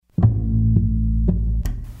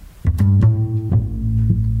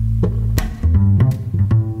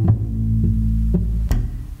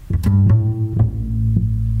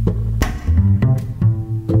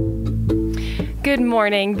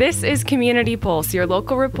morning. This is Community Pulse, your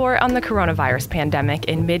local report on the coronavirus pandemic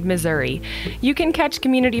in mid-Missouri. You can catch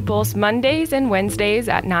Community Pulse Mondays and Wednesdays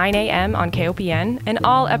at 9 a.m. on KOPN, and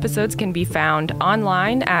all episodes can be found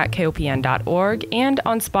online at kopn.org and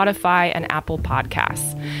on Spotify and Apple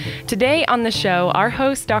Podcasts. Today on the show, our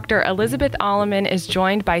host, Dr. Elizabeth Alleman, is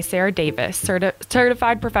joined by Sarah Davis,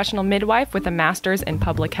 certified professional midwife with a master's in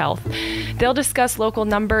public health. They'll discuss local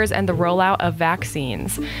numbers and the rollout of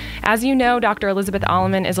vaccines. As you know, Dr. Elizabeth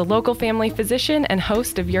Alleman is a local family physician and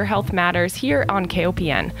host of Your Health Matters here on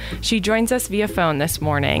KOPN. She joins us via phone this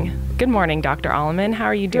morning. Good morning, Dr. Alleman. How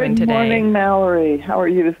are you doing today? Good morning, Mallory. How are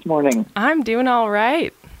you this morning? I'm doing all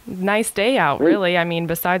right. Nice day out, really. I mean,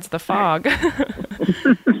 besides the fog.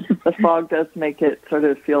 The fog does make it sort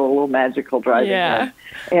of feel a little magical driving. Yeah.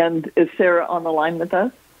 And is Sarah on the line with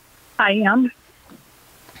us? I am.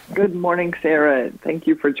 Good morning, Sarah. Thank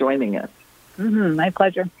you for joining us. My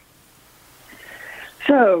pleasure.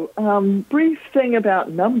 So, brief thing about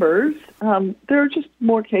numbers. There are just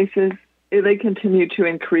more cases. They continue to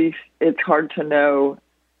increase. It's hard to know.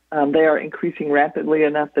 They are increasing rapidly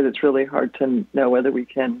enough that it's really hard to know whether we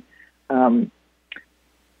can,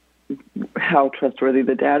 how trustworthy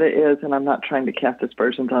the data is. And I'm not trying to cast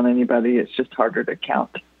aspersions on anybody. It's just harder to count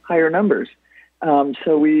higher numbers.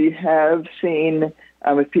 So we have seen,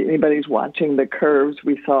 if anybody's watching the curves,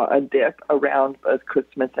 we saw a dip around both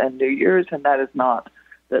Christmas and New Year's, and that is not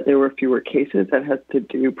that there were fewer cases. That has to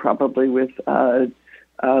do probably with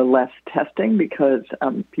less testing because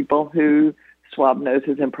people who swab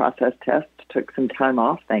noses and process tests took some time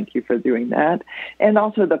off. Thank you for doing that. And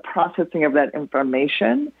also the processing of that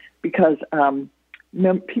information because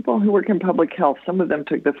people who work in public health, some of them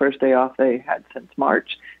took the first day off they had since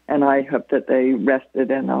March, and I hope that they rested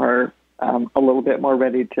and are a little bit more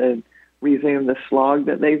ready to resume the slog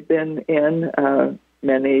that they've been in.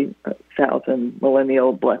 Many thousand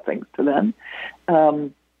millennial blessings to them.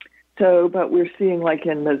 But we're seeing, like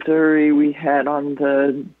in Missouri, we had on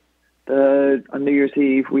New Year's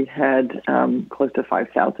Eve, we had close to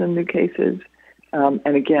 5,000 new cases.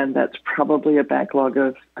 And again, that's probably a backlog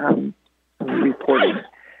of reporting.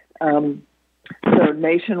 So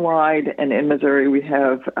nationwide and in Missouri, we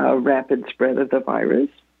have a rapid spread of the virus.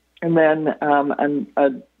 And then a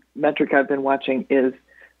metric I've been watching is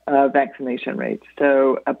vaccination rates.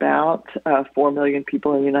 So about 4 million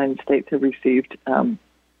people in the United States have received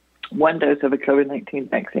one dose of a COVID-19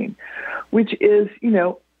 vaccine, which is,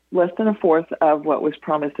 less than a fourth of what was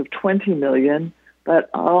promised of 20 million. But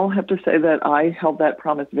I'll have to say that I held that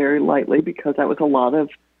promise very lightly because that was a lot of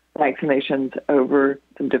vaccinations over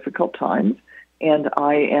some difficult times. And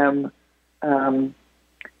I am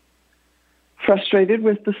frustrated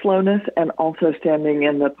with the slowness and also standing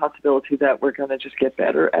in the possibility that we're going to just get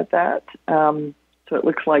better at that. So it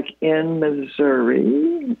looks like in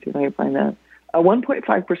Missouri, let's see if I can find that,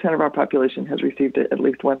 1.5% of our population has received at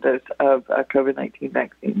least one dose of a COVID-19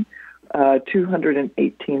 vaccine.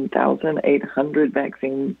 218,800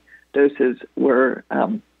 vaccine doses were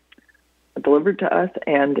delivered to us,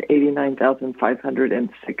 and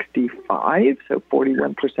 89,565, so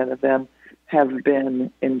 41% of them have been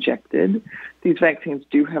injected. These vaccines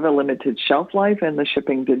do have a limited shelf life, and the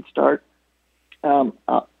shipping did start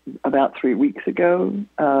about 3 weeks ago.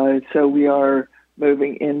 So we are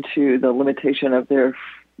moving into the limitation of their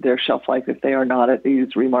shelf life if they are not at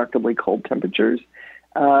these remarkably cold temperatures.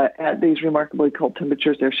 At these remarkably cold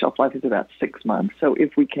temperatures, their shelf life is about 6 months. So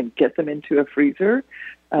if we can get them into a freezer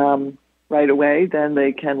right away, then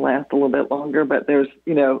they can last a little bit longer. But there's,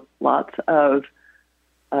 lots of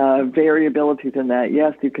variabilities in that.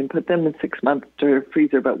 Yes, you can put them in 6 months to a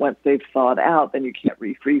freezer, but once they've thawed out, then you can't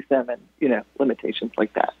refreeze them and, limitations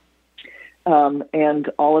like that. And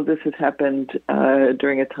all of this has happened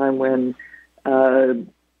during a time when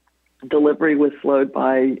delivery was slowed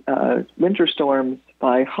by winter storms,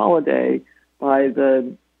 by holiday, by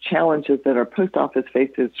the challenges that our post office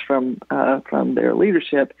faces from their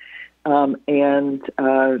leadership, and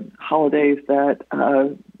holidays that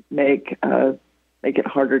make it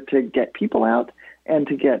harder to get people out and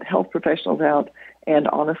to get health professionals out. And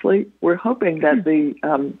honestly, we're hoping that the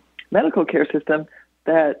medical care system,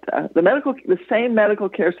 the same medical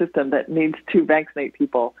care system that needs to vaccinate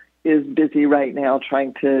people is busy right now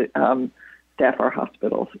trying to staff our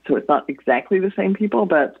hospitals. So it's not exactly the same people,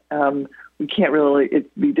 but we can't really, it'd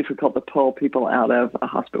be difficult to pull people out of a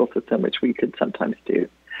hospital system, which we could sometimes do.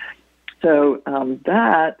 So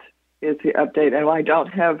that is the update. And I don't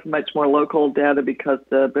have much more local data because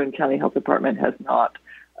the Boone County Health Department has not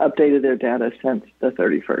updated their data since the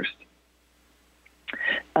 31st.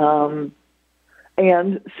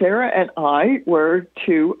 And Sarah and I were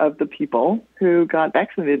two of the people who got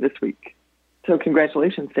vaccinated this week. So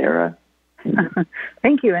congratulations, Sarah.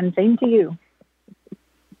 Thank you, and same to you.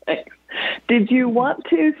 Thanks. Did you want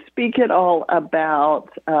to speak at all about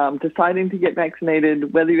deciding to get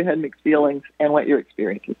vaccinated, whether you had mixed feelings, and what your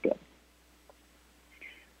experience has been?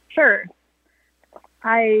 Sure.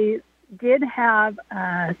 I did have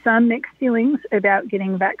some mixed feelings about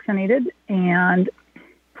getting vaccinated, and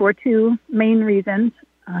for two main reasons,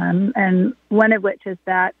 and one of which is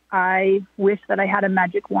that I wish that I had a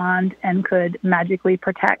magic wand and could magically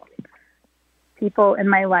protect people in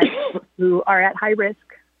my life who are at high risk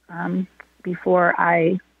before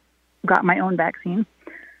I got my own vaccine.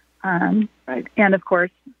 Right. And of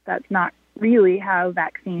course, that's not really how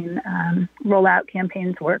vaccine rollout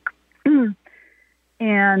campaigns work.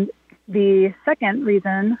 And the second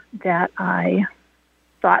reason that I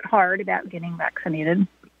thought hard about getting vaccinated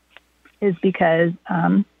is because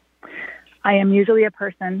I am usually a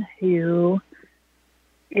person who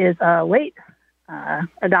is a late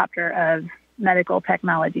adopter of medical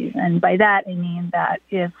technologies. And by that, I mean that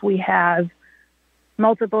if we have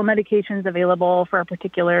multiple medications available for a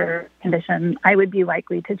particular condition, I would be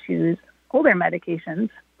likely to choose older medications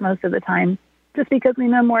most of the time, just because we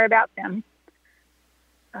know more about them.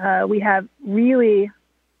 We have really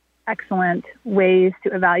excellent ways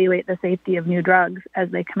to evaluate the safety of new drugs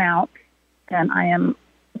as they come out. And I am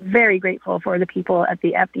very grateful for the people at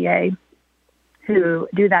the FDA who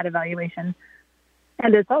do that evaluation.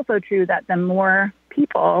 And it's also true that the more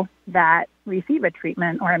people that receive a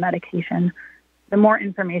treatment or a medication, the more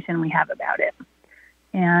information we have about it.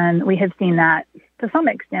 And we have seen that to some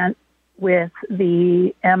extent with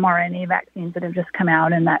the mRNA vaccines that have just come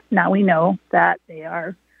out, and that now we know that they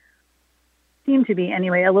seem to be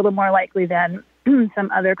anyway, a little more likely than some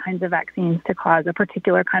other kinds of vaccines to cause a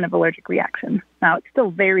particular kind of allergic reaction. Now, it's still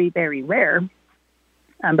very, very rare,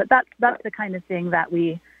 but that's the kind of thing that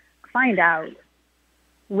we find out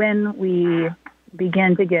when we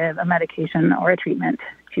begin to give a medication or a treatment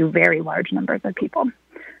to very large numbers of people.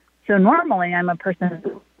 So normally I'm a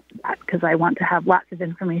person because I want to have lots of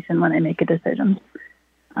information when I make a decision.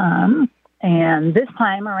 And this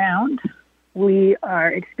time around, we are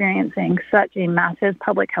experiencing such a massive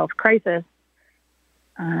public health crisis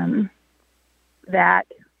that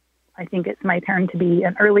I think it's my turn to be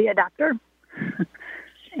an early adopter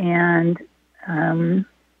and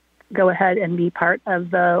go ahead and be part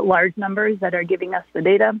of the large numbers that are giving us the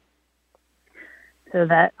data so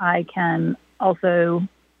that I can also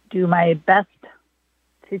do my best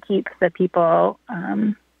to keep the people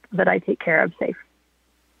that I take care of safe.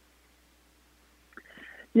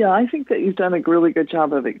 Yeah, I think that you've done a really good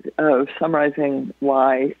job of summarizing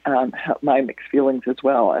why my mixed feelings as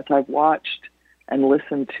well. As I've watched and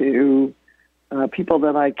listened to people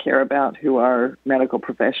that I care about who are medical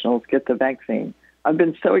professionals get the vaccine, I've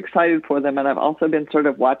been so excited for them, and I've also been sort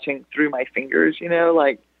of watching through my fingers,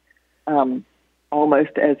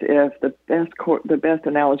 almost as if the best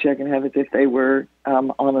analogy I can have is if they were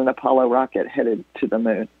on an Apollo rocket headed to the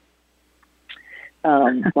moon.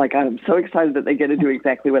 I'm so excited that they get to do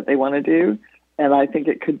exactly what they want to do, and I think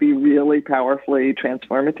it could be really powerfully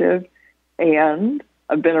transformative. And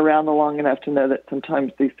I've been around long enough to know that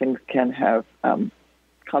sometimes these things can have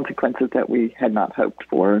consequences that we had not hoped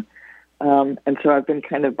for. And so I've been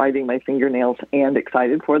kind of biting my fingernails and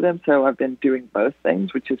excited for them. So I've been doing both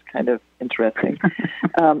things, which is kind of interesting.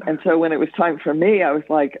 And so when it was time for me, I was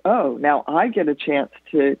like, oh, now I get a chance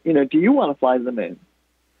to, do you want to fly to the moon?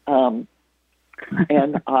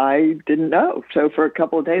 And I didn't know. So for a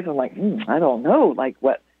couple of days, I'm like, I don't know, like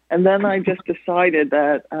what? And then I just decided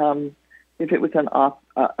that if it was an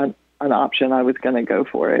option, I was going to go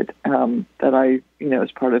for it. That I,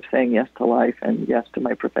 as part of saying yes to life and yes to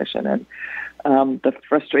my profession. And the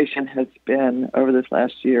frustration has been over this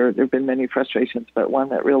last year. There have been many frustrations, but one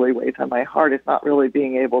that really weighs on my heart is not really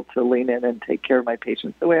being able to lean in and take care of my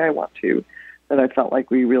patients the way I want to. That I felt like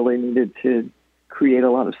we really needed to create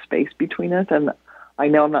a lot of space between us. And I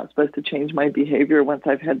know I'm not supposed to change my behavior once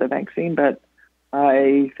I've had the vaccine, but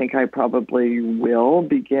I think I probably will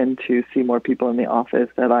begin to see more people in the office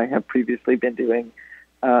that I have previously been doing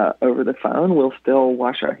over the phone. We'll still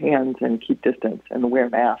wash our hands and keep distance and wear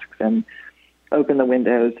masks and open the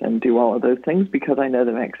windows and do all of those things because I know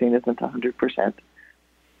the vaccine isn't 100%.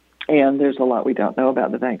 And there's a lot we don't know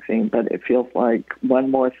about the vaccine, but it feels like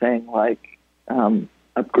one more thing, like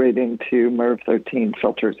upgrading to MERV 13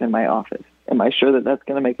 filters in my office. Am I sure that that's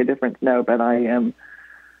going to make a difference? No, but I am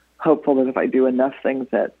hopeful that if I do enough things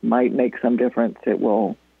that might make some difference, it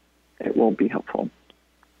will be helpful.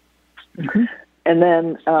 Mm-hmm. And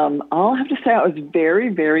then I'll have to say I was very,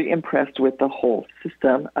 very impressed with the whole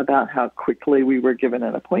system about how quickly we were given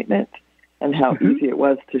an appointment and how easy it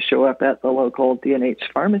was to show up at the local D&H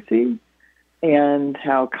pharmacy and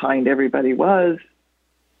how kind everybody was.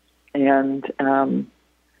 And,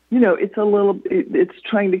 it's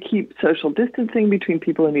trying to keep social distancing between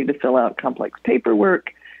people who need to fill out complex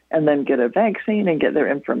paperwork and then get a vaccine and get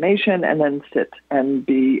their information and then sit and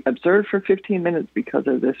be observed for 15 minutes because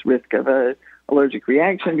of this risk of a allergic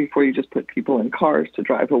reaction before you just put people in cars to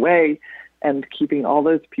drive away, and keeping all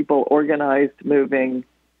those people organized, moving,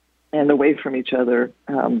 and away from each other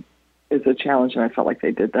is a challenge. And I felt like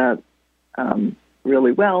they did that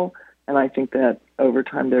really well. And I think that over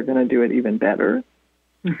time they're going to do it even better.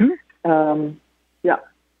 Yeah.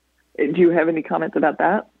 Do you have any comments about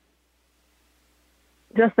that?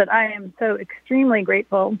 Just that I am so extremely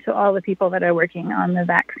grateful to all the people that are working on the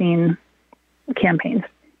vaccine campaigns.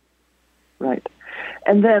 Right.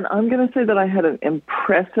 And then I'm going to say that I had an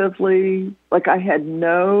I had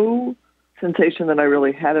no sensation that I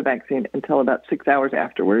really had a vaccine until about 6 hours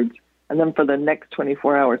afterwards. And then for the next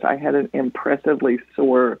 24 hours, I had an impressively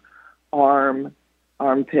sore arm,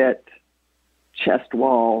 armpit, chest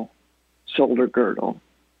wall, shoulder girdle.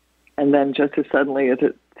 And then just as suddenly as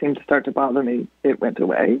it seemed to start to bother me, it went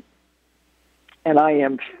away. And I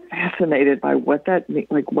am fascinated by what that means.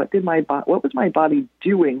 Like, what was my body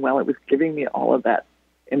doing while it was giving me all of that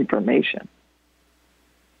information?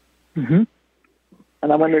 And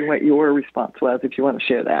I'm wondering what your response was, if you want to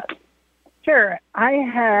share that. Sure. I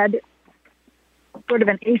had sort of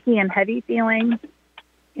an achy and heavy feeling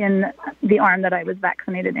in the arm that I was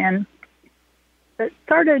vaccinated in. It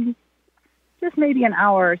started just maybe an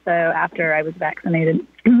hour or so after I was vaccinated.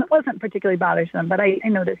 It wasn't particularly bothersome, but I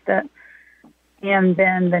noticed it. And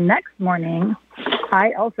then the next morning,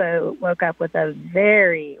 I also woke up with a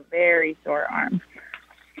very, very sore arm.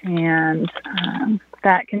 And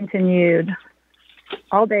that continued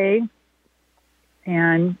all day.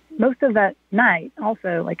 And most of that night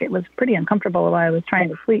also, like, it was pretty uncomfortable while I was trying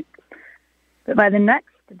to sleep. But by the next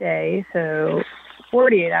day, so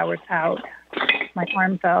 48 hours out, my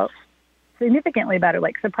arm felt significantly better,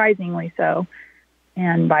 like surprisingly so.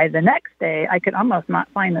 And by the next day, I could almost not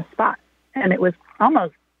find the spot. And it was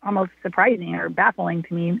almost surprising or baffling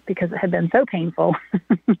to me because it had been so painful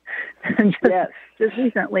just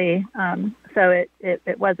recently. So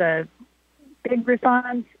it was a big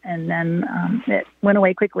response, and then it went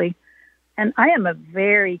away quickly. And I am a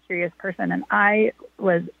very curious person, and I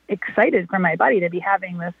was excited for my body to be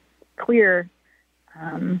having this clear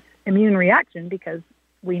immune reaction, because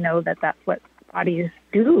we know that that's what bodies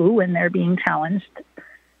do when they're being challenged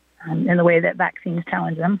in the way that vaccines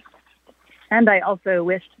challenge them. And I also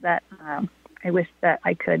wished that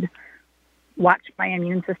I could watch my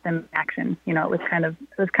immune system in action. You know, it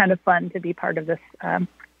was kind of fun to be part of this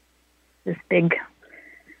this big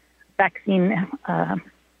vaccine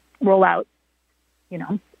rollout. You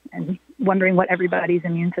know, and wondering what everybody's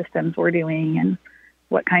immune systems were doing and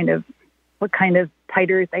what kind of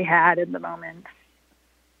titers they had in the moment.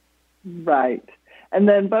 Right. And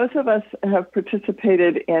then both of us have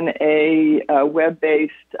participated in a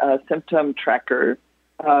web-based symptom tracker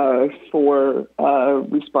for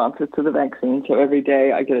responses to the vaccine. So every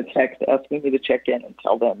day I get a text asking me to check in and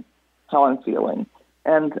tell them how I'm feeling.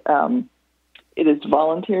 And it is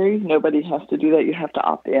voluntary. Nobody has to do that. You have to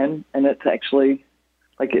opt in. And it's actually,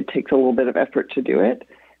 like, it takes a little bit of effort to do it.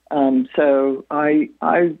 So I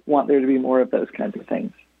want there to be more of those kinds of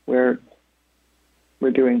things where we're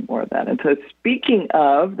doing more of that. And so, speaking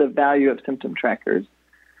of the value of symptom trackers,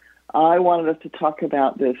 I wanted us to talk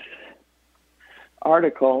about this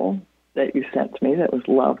article that you sent to me that was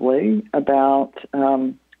lovely about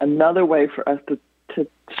another way for us to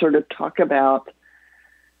sort of talk about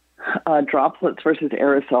droplets versus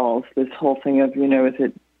aerosols. This whole thing of, is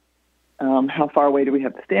it how far away do we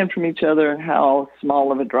have to stand from each other? How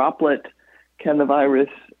small of a droplet can the virus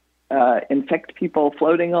infect people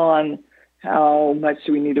floating on? How much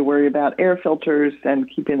do we need to worry about air filters and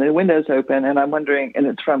keeping the windows open? And I'm wondering, and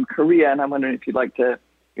it's from Korea, and I'm wondering if you'd like to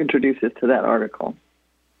introduce us to that article.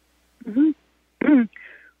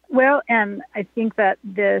 Well, and I think that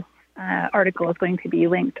this article is going to be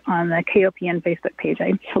linked on the KOPN Facebook page.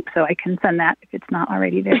 I hope so. I can send that if it's not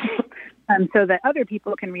already there, so that other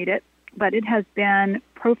people can read it. But it has been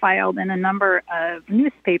profiled in a number of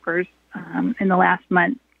newspapers in the last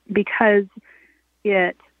month because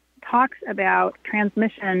it talks about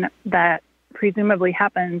transmission that presumably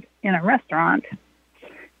happens in a restaurant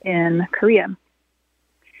in Korea.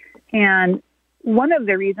 And one of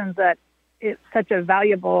the reasons that it's such a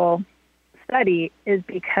valuable study is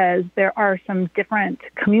because there are some different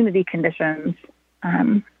community conditions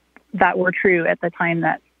that were true at the time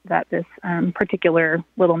that this particular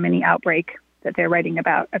little mini outbreak that they're writing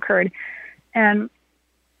about occurred. And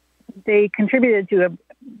they contributed to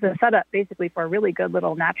the setup basically for a really good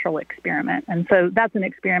little natural experiment. And so that's an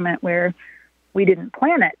experiment where we didn't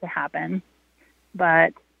plan it to happen,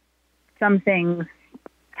 but some things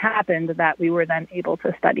happened that we were then able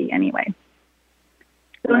to study anyway.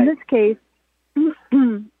 So in this case,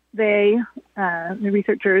 the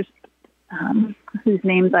researchers whose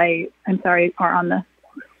names I'm sorry, are on the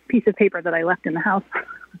piece of paper that I left in the house.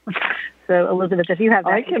 So Elizabeth, if you have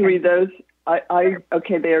that. I can read those.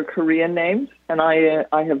 Okay, they are Korean names, and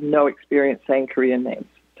I have no experience saying Korean names.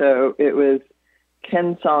 So it was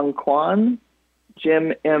Ken Song Kwon,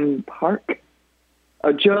 Jim M. Park,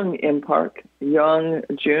 Jung M. Park, Young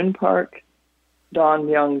Jun Park, Don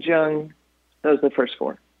Young Jung. Those are the first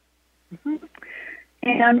four. Mm-hmm.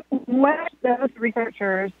 And what those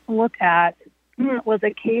researchers looked at was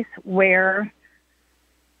a case where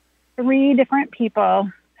 3 different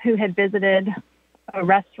people who had visited a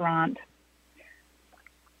restaurant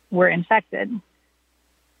were infected.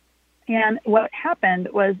 And what happened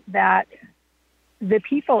was that the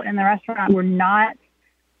people in the restaurant were not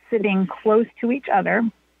sitting close to each other,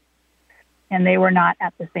 and they were not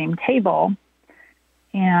at the same table.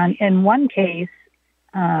 And in one case,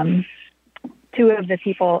 2 of the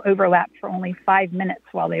people overlapped for only 5 minutes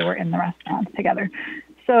while they were in the restaurant together.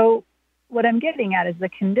 So what I'm getting at is the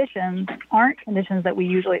conditions aren't conditions that we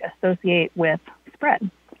usually associate with spread.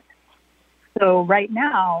 So right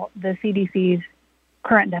now, the CDC's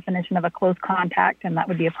current definition of a close contact, and that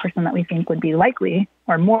would be a person that we think would be likely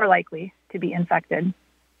or more likely to be infected,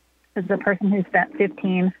 is the person who spent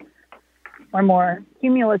 15 or more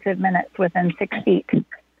cumulative minutes within 6 feet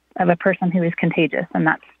of a person who is contagious, and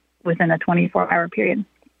that's within a 24-hour period.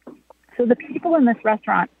 So the people in this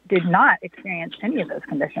restaurant did not experience any of those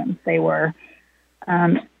conditions. They were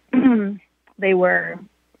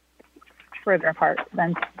further apart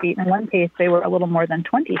than 6 feet. In one case, they were a little more than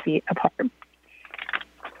 20 feet apart.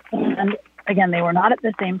 And again, they were not at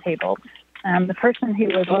the same table. The person who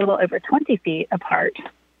was a little over 20 feet apart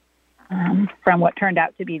from what turned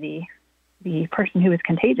out to be the person who was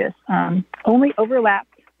contagious only overlapped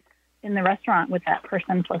in the restaurant with that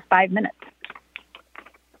person for 5 minutes.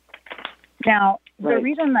 Now, the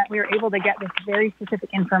reason that we were able to get this very specific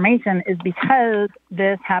information is because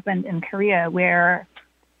this happened in Korea, where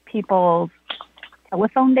people's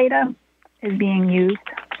telephone data is being used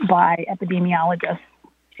by epidemiologists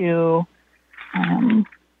to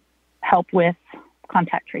help with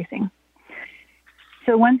contact tracing.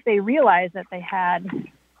 So once they realized that they had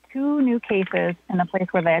 2 new cases in a place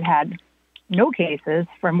where they had had no cases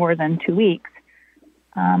for more than 2 weeks,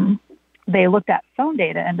 they looked at phone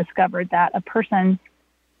data and discovered that a person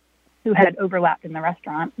who had overlapped in the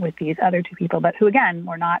restaurant with these other 2 people, but who again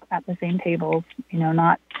were not at the same tables, did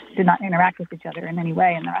not interact with each other in any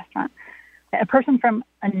way in the restaurant. A person from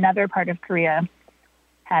another part of Korea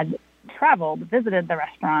had visited the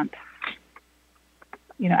restaurant,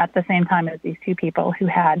 at the same time as these 2 people who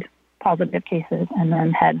had positive cases, and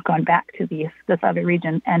then had gone back to this other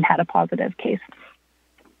region and had a positive case.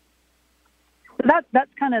 So that's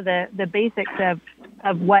kind of the basics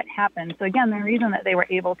of what happened. So again, the reason that they were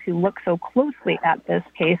able to look so closely at this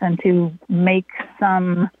case and to make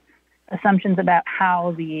some assumptions about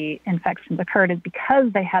how the infections occurred is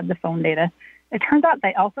because they had the phone data. It turns out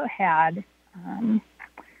they also had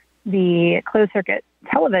the closed-circuit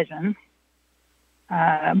television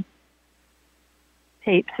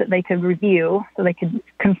tapes that they could review so they could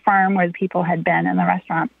confirm where the people had been in the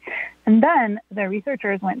restaurant. And then the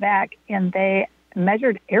researchers went back and they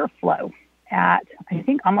measured airflow at, I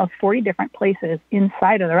think, almost 40 different places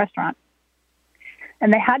inside of the restaurant.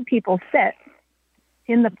 And they had people sit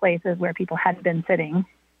in the places where people had been sitting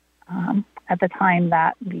at the time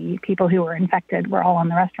that the people who were infected were all in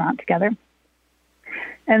the restaurant together.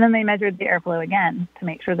 And then they measured the airflow again to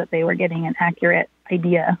make sure that they were getting an accurate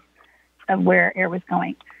idea of where air was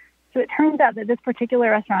going. So it turns out that this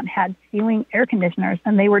particular restaurant had ceiling air conditioners,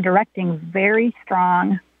 and they were directing very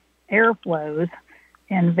strong airflows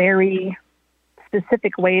in very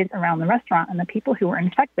specific ways around the restaurant, and the people who were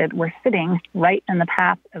infected were sitting right in the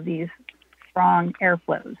path of these strong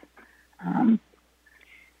airflows.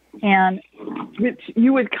 And which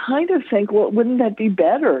you would kind of think, well, wouldn't that be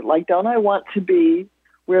better? Like, don't I want to be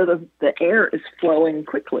where the air is flowing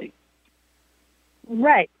quickly?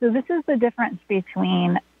 Right. So this is the difference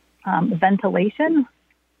between ventilation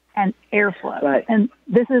and airflow. Right. And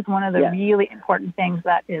this is one of the really important things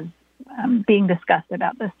that is being discussed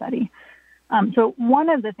about this study. So one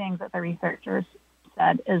of the things that the researchers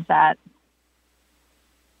said is that,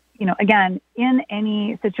 again, in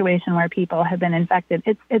any situation where people have been infected,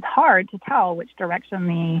 it's hard to tell which direction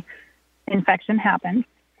the infection happened.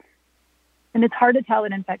 And it's hard to tell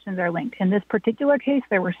that infections are linked. In this particular case,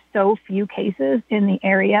 there were so few cases in the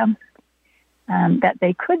area that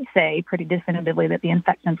they could say pretty definitively that the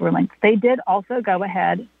infections were linked. They did also go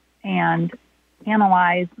ahead and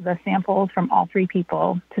analyze the samples from all three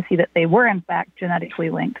people to see that they were, in fact, genetically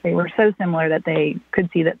linked. They were so similar that they could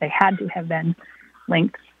see that they had to have been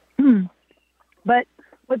linked. But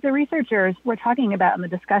what the researchers were talking about in the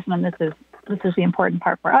discussion, and this is the important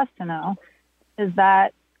part for us to know, is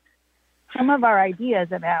that some of our ideas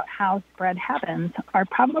about how spread happens are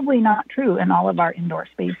probably not true in all of our indoor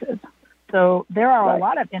spaces. So there are a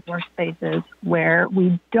lot of indoor spaces where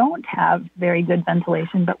we don't have very good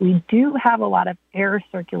ventilation, but we do have a lot of air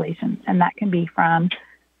circulation, and that can be from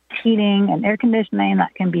heating and air conditioning,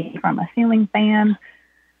 that can be from a ceiling fan,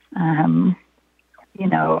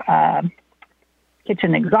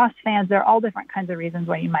 kitchen exhaust fans. There are all different kinds of reasons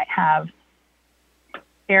why you might have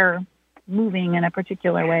air moving in a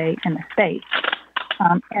particular way in the space.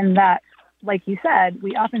 And that, like you said,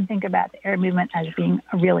 we often think about the air movement as being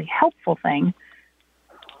a really helpful thing.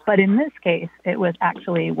 But in this case, it was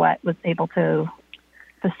actually what was able to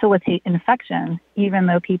facilitate infection, even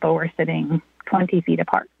though people were sitting 20 feet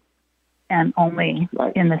apart and only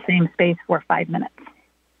in the same space for 5 minutes.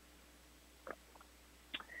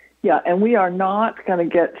 Yeah, and we are not going to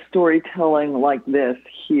get storytelling like this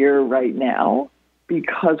here right now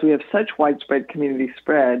because we have such widespread community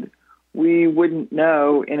spread. We wouldn't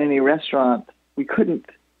know in any restaurant. We couldn't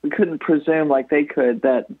presume like they could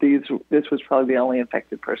that this was probably the only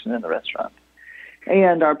infected person in the restaurant.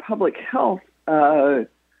 And our public health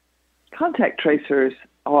contact tracers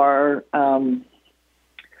are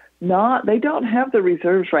they don't have the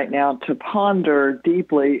reserves right now to ponder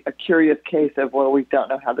deeply a curious case of, well, we don't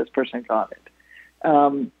know how this person got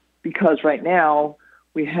it. Because right now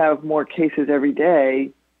we have more cases every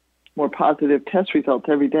day, more positive test results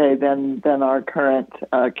every day than our current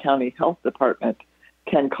county health department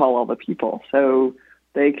can call all the people. So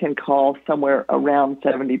they can call somewhere around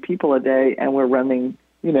 70 people a day, and we're running,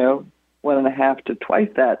 1.5 to twice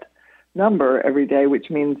that number every day, which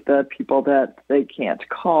means the people that they can't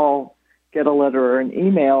call get a letter or an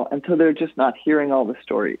email, and so they're just not hearing all the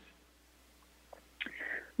stories.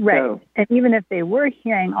 Right. So, and even if they were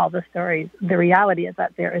hearing all the stories, the reality is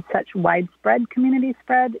that there is such widespread community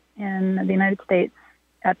spread in the United States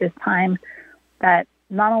at this time that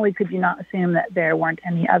not only could you not assume that there weren't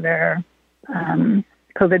any other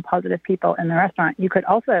COVID-positive people in the restaurant, you could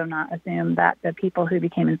also not assume that the people who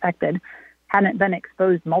became infected hadn't been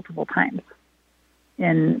exposed multiple times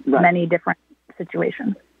in many different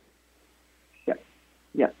situations.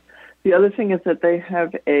 Yes. The other thing is that they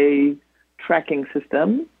have a tracking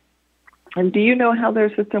system. And do you know how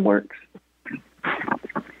their system works?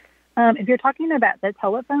 If you're talking about the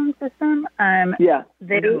telephone system,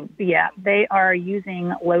 they are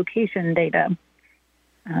using location data.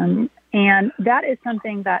 And that is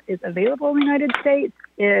something that is available in the United States,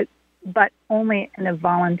 but only in a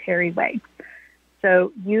voluntary way.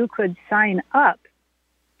 So you could sign up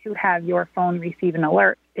to have your phone receive an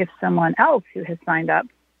alert if someone else who has signed up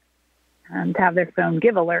to have their phone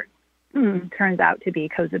give alert turns out to be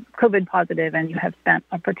COVID positive and you have spent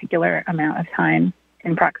a particular amount of time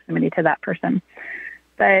in proximity to that person.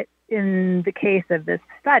 But in the case of this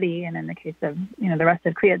study and in the case of the rest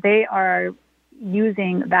of Korea, they are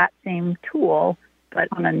using that same tool, but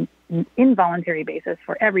on an involuntary basis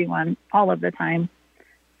for everyone all of the time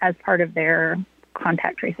as part of their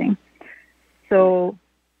contact tracing. So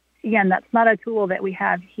again, that's not a tool that we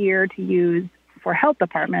have here to use for health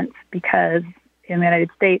departments because in the United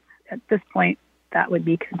States, at this point, that would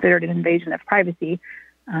be considered an invasion of privacy.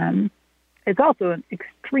 It's also an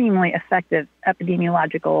extremely effective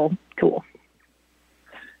epidemiological tool.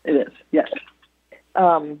 It is, yes.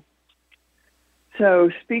 So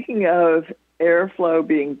speaking of airflow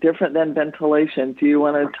being different than ventilation, do you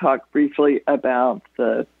want to talk briefly about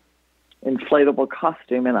the inflatable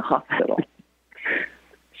costume in a hospital?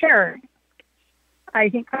 Sure. I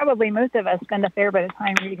think probably most of us spend a fair bit of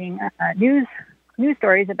time reading news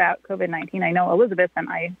stories about COVID-19. I know Elizabeth and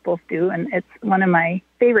I both do, and it's one of my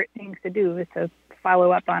favorite things to do is to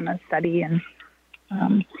follow up on a study and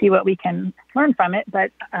see what we can learn from it.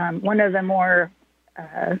 But one of the more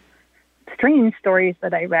strange stories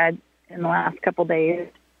that I read in the last couple days,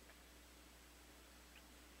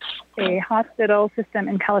 a hospital system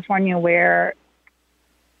in California where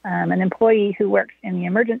an employee who works in the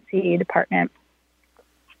emergency department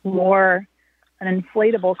wore an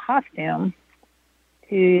inflatable costume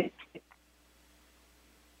to,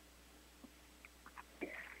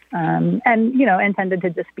 and, you know, intended to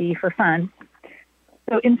just be for fun.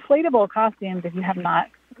 So inflatable costumes, if you have not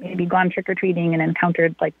maybe gone trick-or-treating and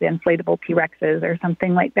encountered like the inflatable T-Rexes or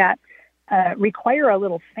something like that, require a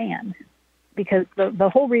little fan, because the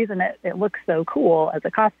whole reason it looks so cool as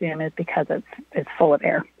a costume is because it's full of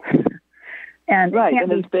air. And right,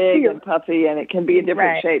 and it's big and puffy, and it can be in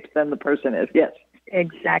different shapes than the person is. Yes,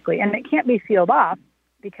 exactly, and it can't be sealed off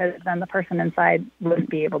because then the person inside wouldn't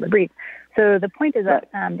be able to breathe. So the point is that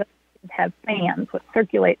have fans which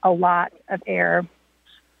circulate a lot of air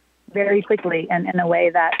very quickly and in a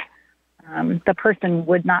way that the person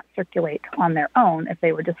would not circulate on their own if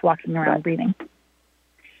they were just walking around breathing.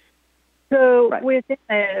 So within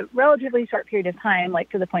a relatively short period of time, like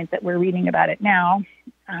to the point that we're reading about it now,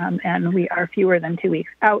 and we are fewer than 2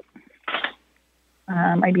 weeks out,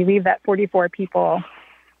 I believe that 44 people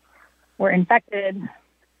were infected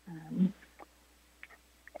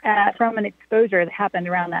from an exposure that happened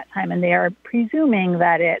around that time. And they are presuming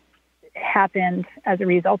that it happened as a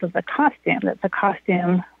result of the costume, that the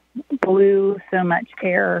costume blew so much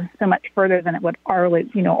air, so much further than it would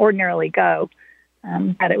ordinarily go,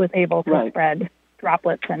 that it was able to spread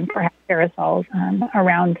droplets and perhaps aerosols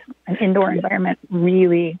around an indoor environment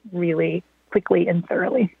really, really quickly and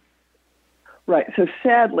thoroughly. Right. So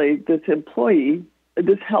sadly, this employee,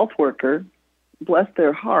 this health worker, bless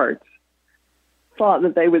their hearts, thought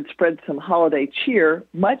that they would spread some holiday cheer,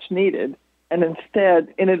 much needed, and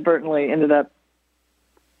instead inadvertently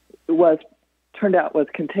turned out was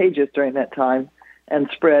contagious during that time and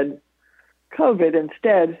spread COVID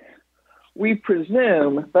instead, we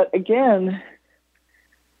presume. But again,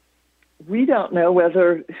 we don't know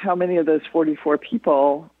how many of those 44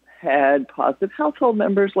 people had positive household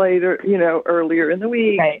members earlier in the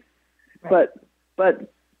week. Right.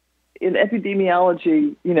 But in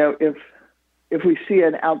epidemiology, if we see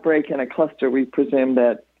an outbreak in a cluster, we presume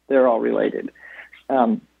that they're all related.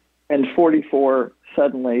 And 44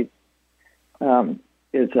 suddenly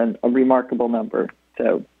is a remarkable number.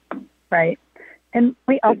 So, right. And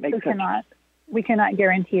we also cannot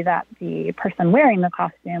guarantee that the person wearing the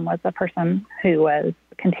costume was the person who was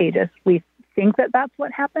contagious. We think that that's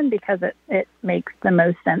what happened because it makes the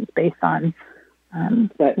most sense based on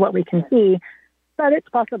what we can see. But it's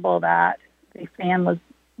possible that the fan was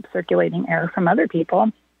circulating air from other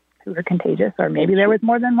people who were contagious, or maybe there was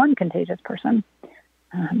more than one contagious person.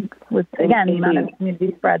 With, again, the amount of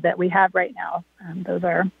community spread that we have right now, those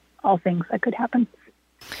are all things that could happen.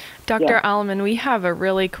 Dr. Alleman, we have a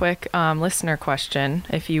really quick listener question,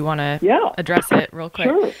 if you want to address it real quick.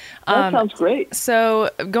 Sure, that sounds great.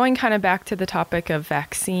 So going kind of back to the topic of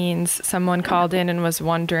vaccines, someone called in and was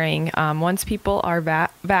wondering, once people are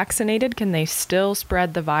vaccinated, can they still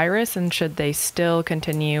spread the virus, and should they still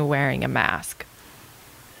continue wearing a mask?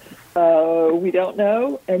 We don't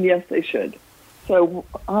know, and yes, they should. So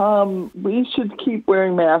we should keep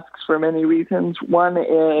wearing masks for many reasons. One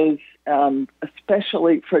is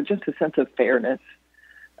especially for just a sense of fairness.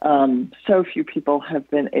 So few people have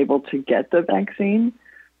been able to get the vaccine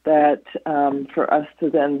that for us to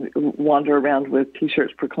then wander around with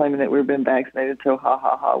T-shirts proclaiming that we've been vaccinated, so ha,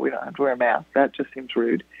 ha, ha, we don't have to wear a mask. That just seems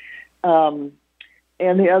rude. And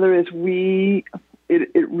the other is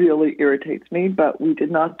it really irritates me, but we did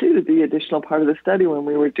not do the additional part of the study when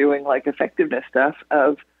we were doing like effectiveness stuff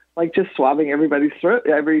of like just swabbing everybody's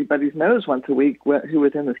nose once a week who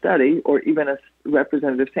was in the study, or even a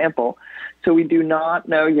representative sample. So we do not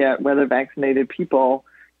know yet whether vaccinated people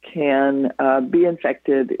can be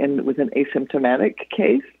infected with an asymptomatic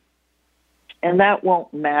case. And that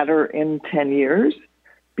won't matter in 10 years.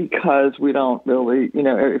 Because we don't really,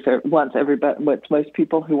 once most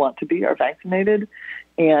people who want to be are vaccinated,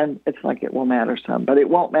 and it's like it will matter some, but it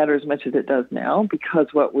won't matter as much as it does now, because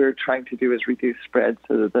what we're trying to do is reduce spread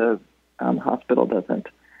so that the hospital doesn't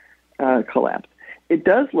collapse. It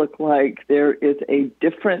does look like there is a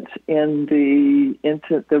difference in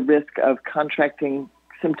the risk of contracting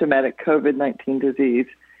symptomatic COVID-19 disease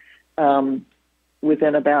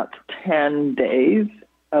within about 10 days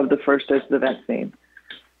of the first dose of the vaccine.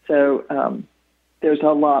 So there's a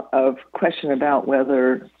lot of question about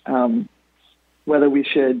whether we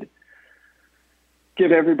should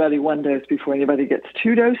give everybody one dose before anybody gets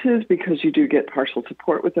two doses, because you do get partial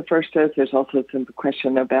support with the first dose. There's also some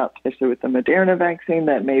question about, especially with the Moderna vaccine,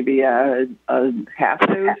 that maybe a half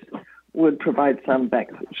dose would provide some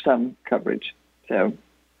coverage. So,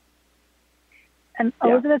 and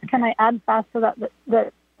Elizabeth, can I add fast to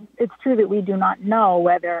that it's true that we do not know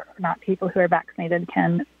whether or not people who are vaccinated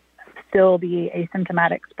can still be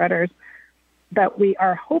asymptomatic spreaders. But we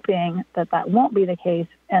are hoping that that won't be the case,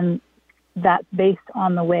 and that's based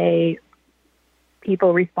on the way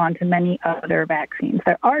people respond to many other vaccines.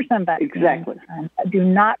 There are some vaccines that do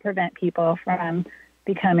not prevent people from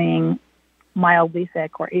becoming mildly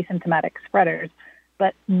sick or asymptomatic spreaders,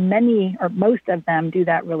 but many or most of them do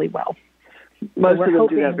that really well. Most of them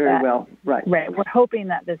do that very well, right. Right. We're hoping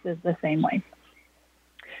that this is the same way.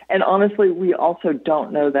 And honestly, we also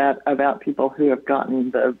don't know that about people who have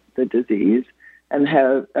gotten the disease and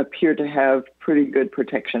appear to have pretty good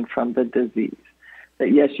protection from the disease.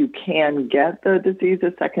 That yes, you can get the disease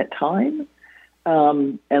a second time,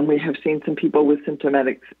 and we have seen some people with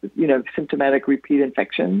symptomatic repeat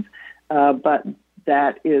infections, but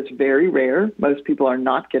that is very rare. Most people are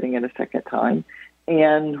not getting it a second time,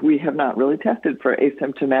 and we have not really tested for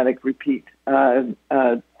asymptomatic repeat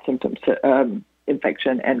symptoms.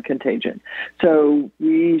 Infection and contagion. So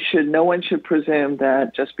no one should presume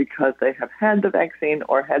that just because they have had the vaccine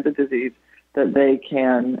or had the disease that they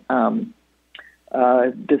can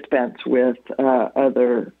dispense with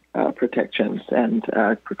other protections and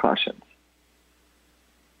precautions.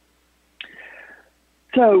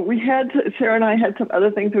 So Sarah and I had some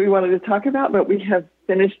other things that we wanted to talk about, but we have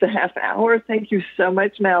finished the half hour. Thank you so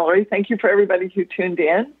much, Mallory. Thank you for everybody who tuned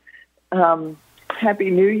in. Happy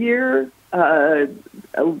New Year. So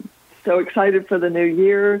excited for the new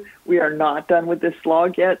year. We are not done with this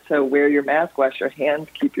slog yet, so wear your mask, wash your hands,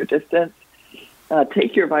 keep your distance,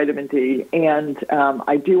 take your vitamin D. And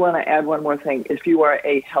I do want to add one more thing. If you are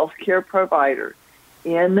a healthcare provider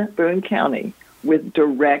in Boone County with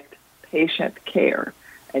direct patient care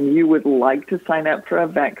and you would like to sign up for a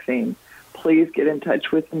vaccine, please get in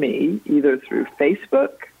touch with me either through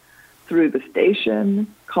Facebook, through the station,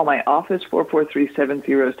 call my office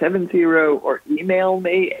 443-7070, or email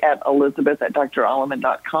me at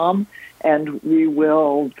elizabeth@dralleman.com, and we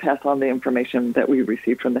will pass on the information that we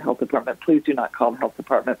received from the health department. Please do not call the health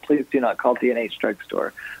department. Please do not call D&H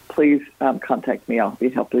Drugstore. Please contact me. I'll be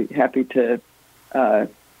happy to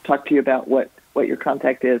talk to you about what your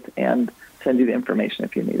contact is and send you the information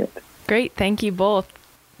if you need it. Great. Thank you both.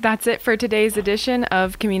 That's it for today's edition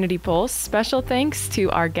of Community Pulse. Special thanks to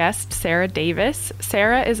our guest, Sarah Davis.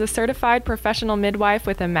 Sarah is a certified professional midwife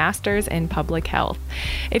with a master's in public health.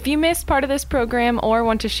 If you missed part of this program or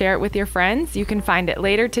want to share it with your friends, you can find it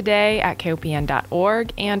later today at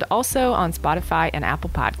kopn.org and also on Spotify and Apple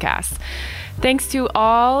Podcasts. Thanks to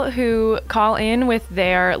all who call in with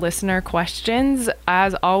their listener questions.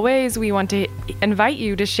 As always, we want to invite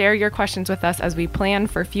you to share your questions with us as we plan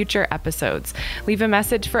for future episodes. Leave a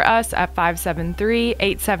message for us at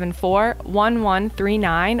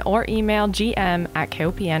 573-874-1139 or email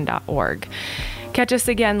gm@kopn.org. Catch us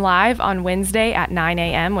again live on Wednesday at 9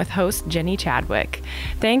 a.m. with host Jenny Chadwick.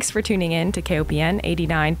 Thanks for tuning in to KOPN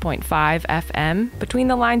 89.5 FM. Between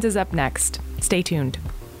the Lines is up next. Stay tuned.